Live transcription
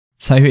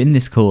So in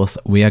this course,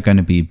 we are going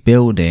to be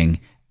building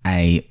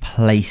a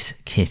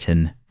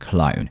Placekitten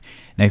clone.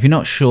 Now, if you're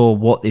not sure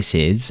what this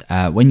is,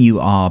 when you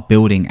are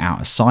building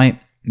out a site,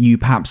 you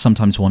perhaps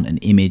sometimes want an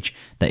image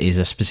that is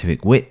a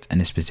specific width and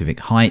a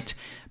specific height,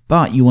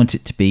 but you want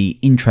it to be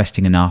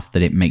interesting enough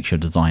that it makes your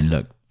design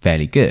look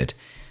fairly good.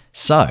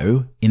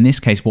 So in this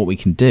case, what we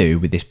can do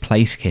with this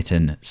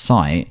Placekitten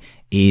site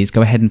is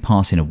go ahead and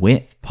pass in a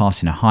width,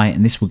 pass in a height,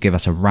 and this will give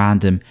us a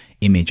random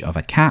image of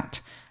a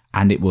cat,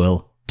 and it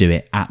will do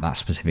it at that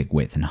specific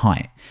width and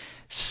height.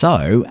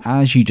 So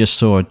as you just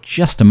saw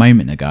just a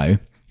moment ago,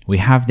 we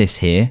have this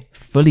here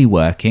fully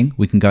working.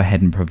 We can go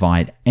ahead and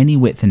provide any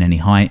width and any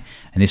height,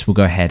 and this will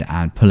go ahead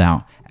and pull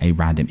out a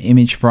random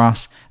image for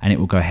us, and it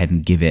will go ahead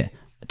and give it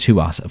to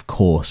us, of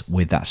course,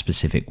 with that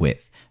specific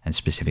width and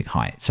specific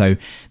height. So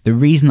the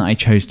reason that I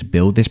chose to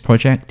build this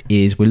project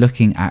is we're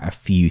looking at a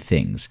few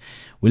things.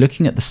 We're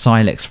looking at the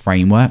Silex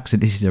framework. So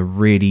this is a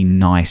really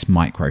nice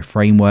micro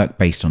framework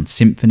based on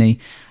Symfony.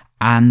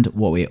 And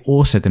what we're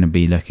also going to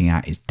be looking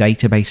at is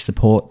database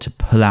support to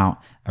pull out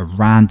a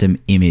random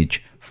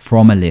image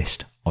from a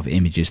list of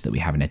images that we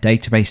have in a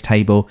database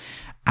table.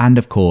 And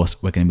of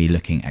course, we're going to be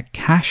looking at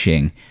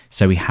caching.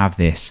 So we have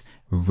this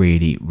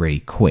really, really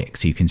quick.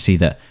 So you can see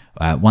that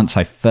once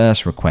I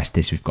first request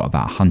this, we've got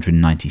about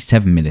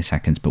 197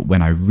 milliseconds. But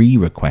when I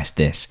re-request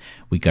this,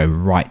 we go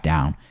right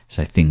down.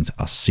 So things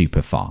are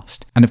super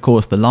fast. And of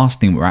course, the last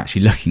thing we're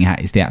actually looking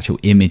at is the actual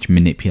image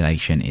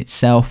manipulation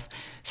itself.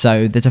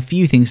 So there's a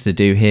few things to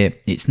do here.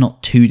 It's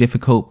not too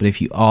difficult, but if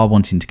you are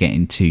wanting to get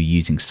into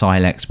using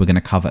Silex, we're going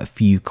to cover a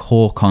few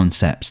core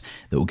concepts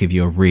that will give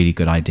you a really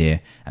good idea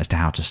as to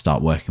how to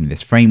start working with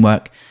this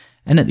framework.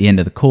 And at the end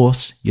of the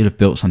course, you'll have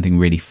built something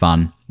really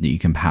fun that you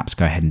can perhaps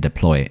go ahead and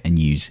deploy and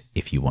use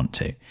if you want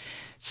to.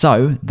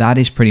 So that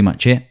is pretty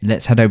much it.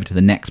 Let's head over to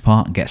the next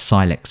part and get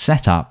Silex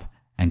set up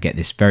and get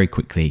this very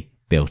quickly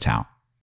built out.